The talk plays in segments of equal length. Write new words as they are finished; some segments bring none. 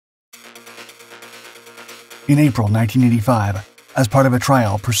In April 1985, as part of a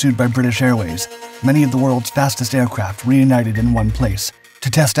trial pursued by British Airways, many of the world's fastest aircraft reunited in one place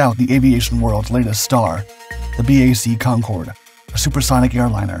to test out the aviation world's latest star, the BAC Concorde, a supersonic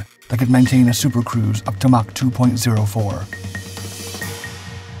airliner that could maintain a supercruise up to Mach 2.04.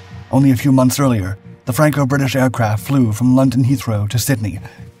 Only a few months earlier, the Franco-British aircraft flew from London Heathrow to Sydney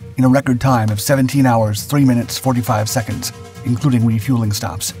in a record time of 17 hours, 3 minutes, 45 seconds, including refueling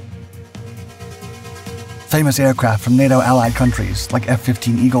stops. Famous aircraft from NATO allied countries like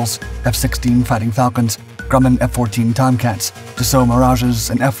F-15 Eagles, F-16 Fighting Falcons, Grumman F-14 Tomcats, Dassault Mirages,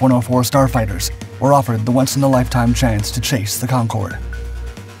 and F-104 Starfighters were offered the once-in-a-lifetime chance to chase the Concorde.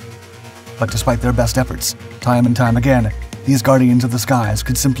 But despite their best efforts, time and time again, these guardians of the skies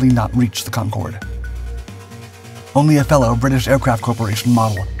could simply not reach the Concorde. Only a fellow British Aircraft Corporation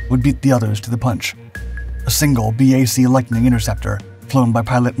model would beat the others to the punch. A single BAC Lightning interceptor, flown by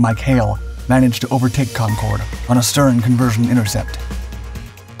pilot Mike Hale, managed to overtake Concorde on a stern conversion intercept.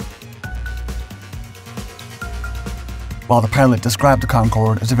 While the pilot described the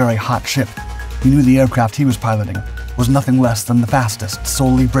Concorde as a very hot ship, he knew the aircraft he was piloting was nothing less than the fastest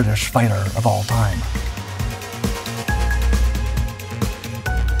solely British fighter of all time.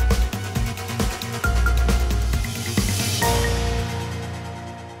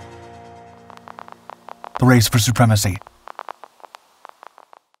 The race for supremacy.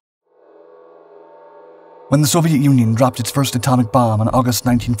 When the Soviet Union dropped its first atomic bomb in August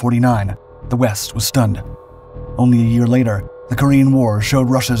 1949, the West was stunned. Only a year later, the Korean War showed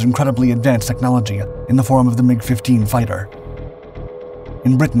Russia's incredibly advanced technology in the form of the MiG-15 fighter.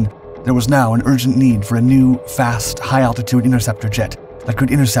 In Britain, there was now an urgent need for a new, fast, high-altitude interceptor jet that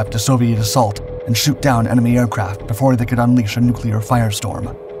could intercept a Soviet assault and shoot down enemy aircraft before they could unleash a nuclear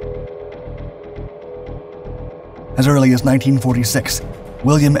firestorm. As early as 1946,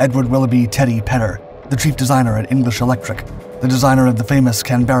 William Edward Willoughby Teddy Petter, the chief designer at English Electric, the designer of the famous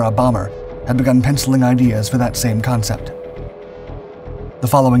Canberra bomber, had begun penciling ideas for that same concept. The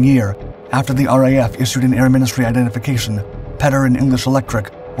following year, after the RAF issued an Air Ministry identification, Petter and English Electric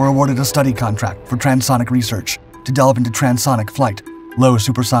were awarded a study contract for transonic research to delve into transonic flight, low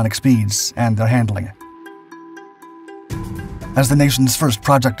supersonic speeds, and their handling. As the nation's first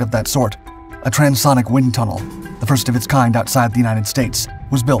project of that sort, a transonic wind tunnel, the first of its kind outside the United States,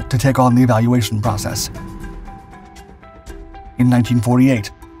 was built to take on the evaluation process. In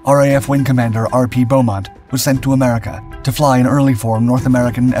 1948, RAF Wing Commander R.P. Beaumont was sent to America to fly an early-form North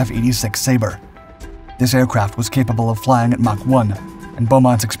American F-86 Sabre. This aircraft was capable of flying at Mach 1, and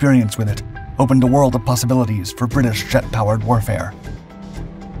Beaumont's experience with it opened a world of possibilities for British jet-powered warfare.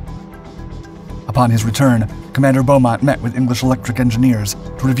 Upon his return, Commander Beaumont met with English Electric engineers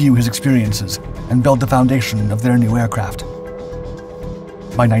to review his experiences and build the foundation of their new aircraft.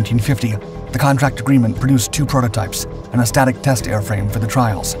 By 1950, the contract agreement produced 2 prototypes and a static test airframe for the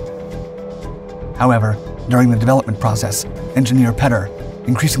trials. However, during the development process, engineer Petter,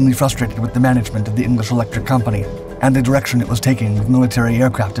 increasingly frustrated with the management of the English Electric Company and the direction it was taking with military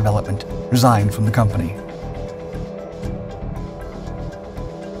aircraft development, resigned from the company.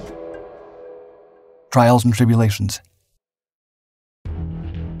 Trials and tribulations.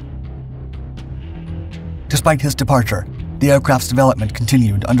 Despite his departure, the aircraft's development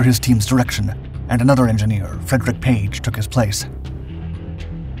continued under his team's direction, and another engineer, Frederick Page, took his place.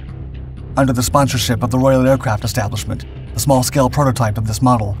 Under the sponsorship of the Royal Aircraft Establishment, the small-scale prototype of this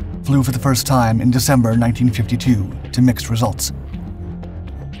model flew for the first time in December 1952 to mixed results.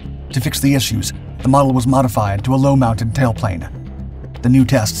 To fix the issues, the model was modified to a low-mounted tailplane. The new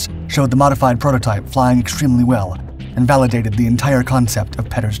tests showed the modified prototype flying extremely well and validated the entire concept of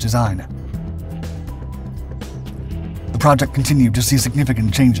Petter's design. The project continued to see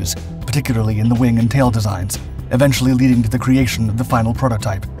significant changes, particularly in the wing and tail designs, eventually leading to the creation of the final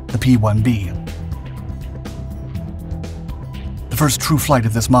prototype, the P-1B. The first true flight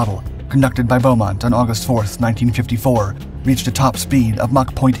of this model, conducted by Beaumont on August 4, 1954, reached a top speed of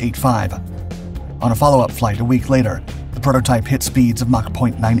Mach 0.85. On a follow-up flight a week later, the prototype hit speeds of Mach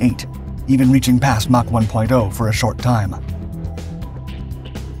 0.98, even reaching past Mach 1.0 for a short time.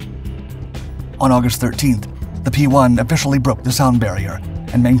 On August 13th, the P-1 officially broke the sound barrier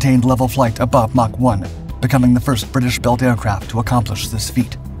and maintained level flight above Mach 1, becoming the first British-built aircraft to accomplish this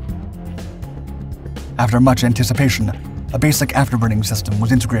feat. After much anticipation, a basic afterburning system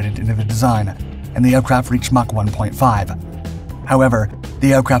was integrated into the design, and the aircraft reached Mach 1.5. However,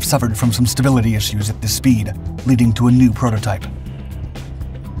 the aircraft suffered from some stability issues at this speed, leading to a new prototype.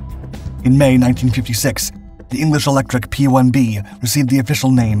 In May 1956, the English Electric P-1B received the official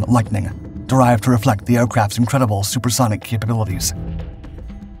name Lightning, derived to reflect the aircraft's incredible supersonic capabilities.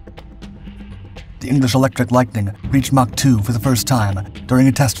 the English Electric Lightning reached Mach 2 for the first time during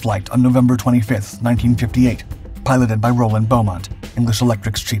a test flight on November 25, 1958, piloted by Roland Beaumont, English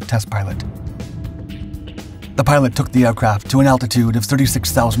Electric's chief test pilot. The pilot took the aircraft to an altitude of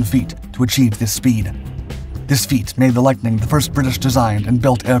 36,000 feet to achieve this speed. This feat made the Lightning the first British-designed and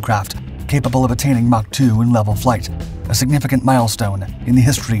built aircraft capable of attaining Mach 2 in level flight, a significant milestone in the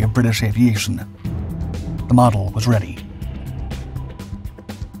history of British aviation. The model was ready.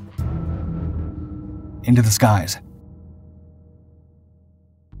 Into the skies.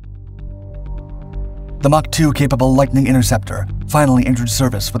 The Mach 2 capable Lightning Interceptor finally entered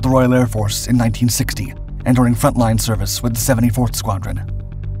service with the Royal Air Force in 1960, entering frontline service with the 74th Squadron.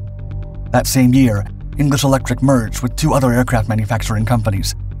 That same year, English Electric merged with two other aircraft manufacturing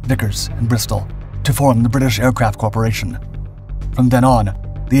companies, Vickers and Bristol, to form the British Aircraft Corporation. From then on,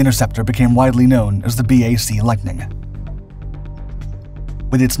 the Interceptor became widely known as the BAC Lightning.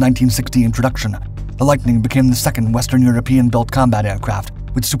 With its 1960 introduction, the Lightning became the second Western European-built combat aircraft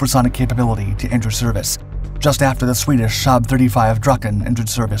with supersonic capability to enter service, just after the Swedish Saab 35 Draken entered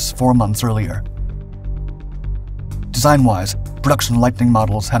service 4 months earlier. Design-wise, production Lightning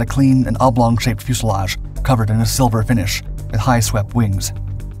models had a clean and oblong-shaped fuselage covered in a silver finish with high-swept wings.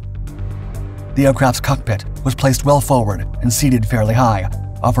 The aircraft's cockpit was placed well forward and seated fairly high,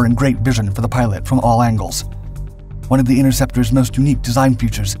 offering great vision for the pilot from all angles. One of the Interceptor's most unique design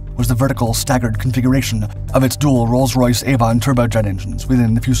features was the vertical, staggered configuration of its dual Rolls-Royce Avon turbojet engines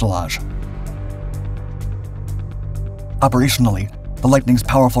within the fuselage. Operationally, the Lightning's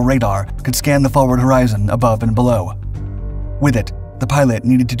powerful radar could scan the forward horizon above and below. With it, the pilot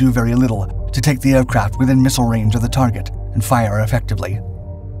needed to do very little to take the aircraft within missile range of the target and fire effectively.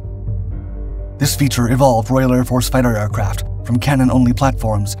 This feature evolved Royal Air Force fighter aircraft from cannon-only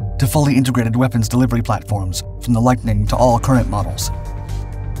platforms to fully integrated weapons delivery platforms, from the Lightning to all current models.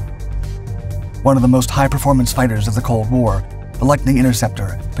 One of the most high-performance fighters of the Cold War, the Lightning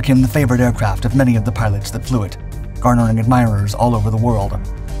Interceptor became the favorite aircraft of many of the pilots that flew it, garnering admirers all over the world,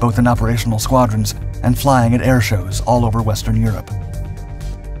 both in operational squadrons and flying at air shows all over Western Europe.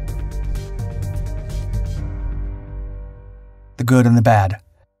 The good and the bad.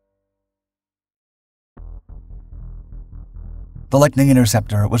 The Lightning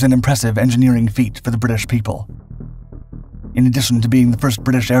Interceptor was an impressive engineering feat for the British people. In addition to being the first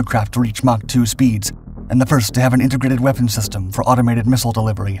British aircraft to reach Mach 2 speeds, and the first to have an integrated weapon system for automated missile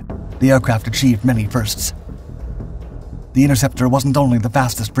delivery, the aircraft achieved many firsts. The Interceptor wasn't only the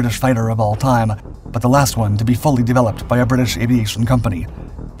fastest British fighter of all time, but the last one to be fully developed by a British aviation company,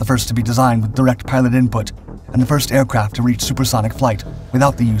 the first to be designed with direct pilot input, and the first aircraft to reach supersonic flight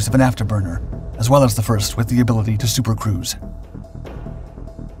without the use of an afterburner, as well as the first with the ability to supercruise.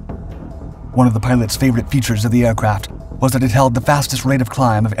 One of the pilot's favorite features of the aircraft was that it held the fastest rate of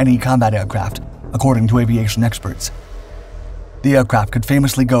climb of any combat aircraft, according to aviation experts. The aircraft could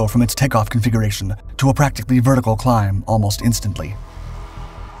famously go from its takeoff configuration to a practically vertical climb almost instantly.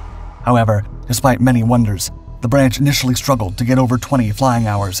 However, despite many wonders, the branch initially struggled to get over 20 flying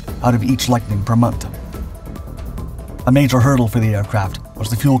hours out of each Lightning per month. A major hurdle for the aircraft was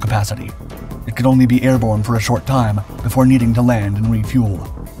the fuel capacity. It could only be airborne for a short time before needing to land and refuel.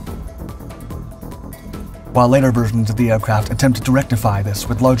 While later versions of the aircraft attempted to rectify this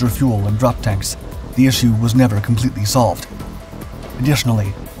with larger fuel and drop tanks, the issue was never completely solved.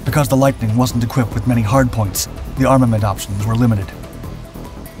 Additionally, because the Lightning wasn't equipped with many hardpoints, the armament options were limited.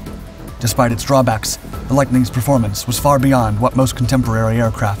 Despite its drawbacks, the Lightning's performance was far beyond what most contemporary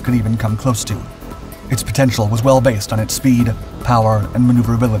aircraft could even come close to. Its potential was well based on its speed, power, and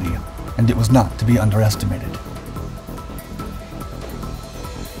maneuverability, and it was not to be underestimated.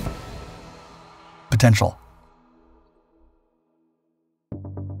 Potential.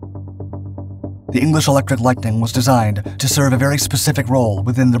 The English Electric Lightning was designed to serve a very specific role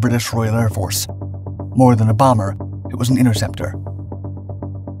within the British Royal Air Force. More than a bomber, it was an interceptor.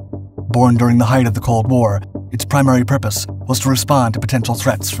 Born during the height of the Cold War, its primary purpose was to respond to potential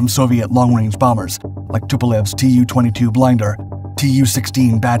threats from Soviet long-range bombers like Tupolev's Tu-22 Blinder,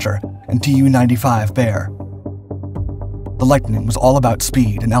 Tu-16 Badger, and Tu-95 Bear. The Lightning was all about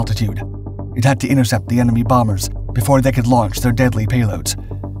speed and altitude. It had to intercept the enemy bombers before they could launch their deadly payloads.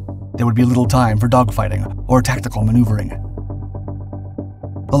 There would be little time for dogfighting or tactical maneuvering.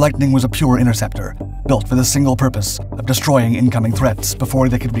 The Lightning was a pure interceptor, built for the single purpose of destroying incoming threats before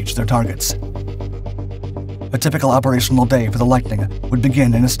they could reach their targets. A typical operational day for the Lightning would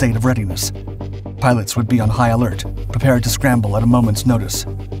begin in a state of readiness. Pilots would be on high alert, prepared to scramble at a moment's notice.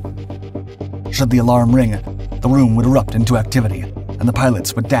 Should the alarm ring, the room would erupt into activity, and the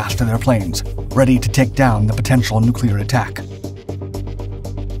pilots would dash to their planes, ready to take down the potential nuclear attack.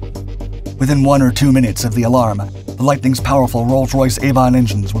 Within 1 or 2 minutes of the alarm, the Lightning's powerful Rolls-Royce Avon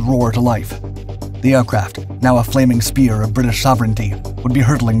engines would roar to life. The aircraft, now a flaming spear of British sovereignty, would be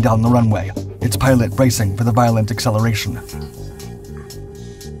hurtling down the runway, its pilot bracing for the violent acceleration.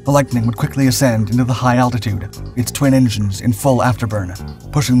 The Lightning would quickly ascend into the high altitude, its twin engines in full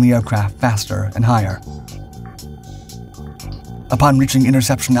afterburn, pushing the aircraft faster and higher. Upon reaching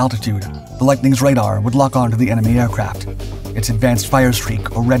interception altitude, the Lightning's radar would lock onto the enemy aircraft. Its advanced fire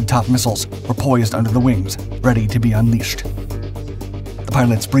streak or red-top missiles were poised under the wings, ready to be unleashed. The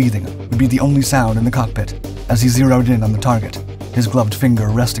pilot's breathing would be the only sound in the cockpit as he zeroed in on the target, his gloved finger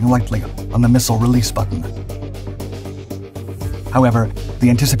resting lightly on the missile release button. However, the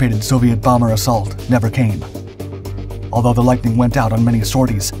anticipated Soviet bomber assault never came. Although the Lightning went out on many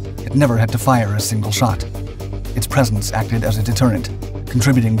sorties, it never had to fire a single shot. Its presence acted as a deterrent,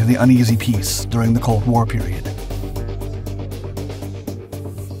 contributing to the uneasy peace during the Cold War period.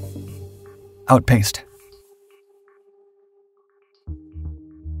 Outpaced.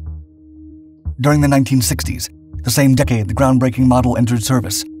 During the 1960s, the same decade the groundbreaking model entered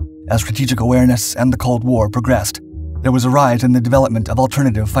service, as strategic awareness and the Cold War progressed, there was a rise in the development of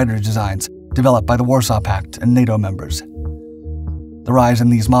alternative fighter designs developed by the Warsaw Pact and NATO members. The rise in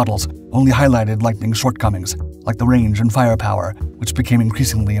these models only highlighted Lightning's shortcomings, like the range and firepower, which became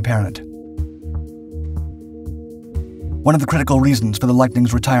increasingly apparent. One of the critical reasons for the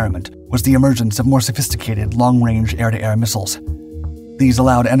Lightning's retirement was the emergence of more sophisticated long-range air-to-air missiles. These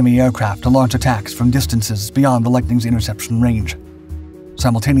allowed enemy aircraft to launch attacks from distances beyond the Lightning's interception range.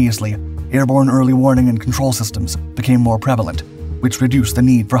 Simultaneously, airborne early warning and control systems became more prevalent, which reduced the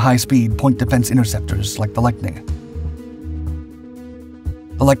need for high-speed point defense interceptors like the Lightning.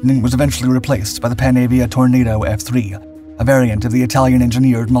 The Lightning was eventually replaced by the Panavia Tornado F-3, a variant of the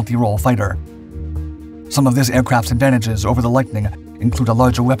Italian-engineered multi-role fighter. Some of this aircraft's advantages over the Lightning include a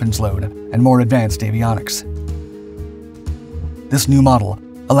larger weapons load and more advanced avionics. This new model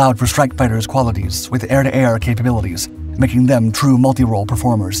allowed for strike fighters' qualities with air-to-air capabilities, making them true multi-role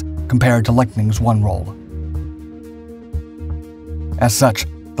performers compared to Lightning's one role. As such,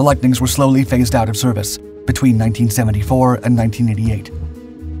 the Lightnings were slowly phased out of service between 1974 and 1988.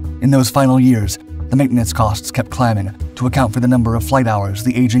 In those final years, the maintenance costs kept climbing to account for the number of flight hours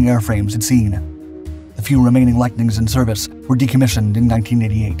the aging airframes had seen. The few remaining Lightnings in service were decommissioned in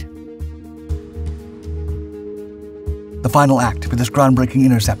 1988. The final act for this groundbreaking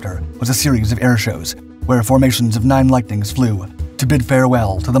interceptor was a series of air shows, where formations of 9 Lightnings flew to bid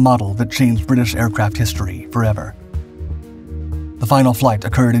farewell to the model that changed British aircraft history forever. The final flight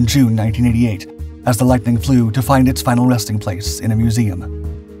occurred in June 1988, as the Lightning flew to find its final resting place in a museum.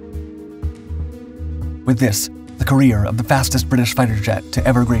 With this, the career of the fastest British fighter jet to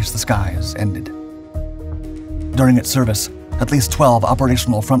ever grace the skies ended. During its service, at least 12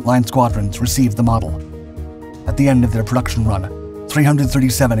 operational frontline squadrons received the model. At the end of their production run,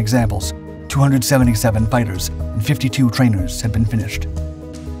 337 examples, 277 fighters, and 52 trainers had been finished.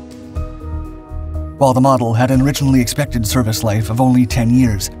 While the model had an originally expected service life of only 10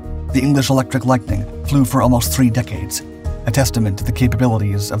 years, the English Electric Lightning flew for almost 3 decades, a testament to the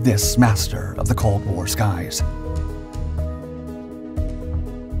capabilities of this master of the Cold War skies.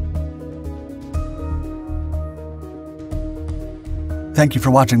 Thank you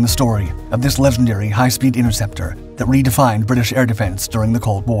for watching the story of this legendary high-speed interceptor that redefined British air defense during the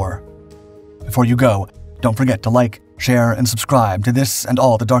Cold War. Before you go, don't forget to like, share, and subscribe to this and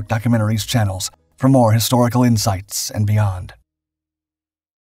all the Dark Documentaries channels for more historical insights and beyond.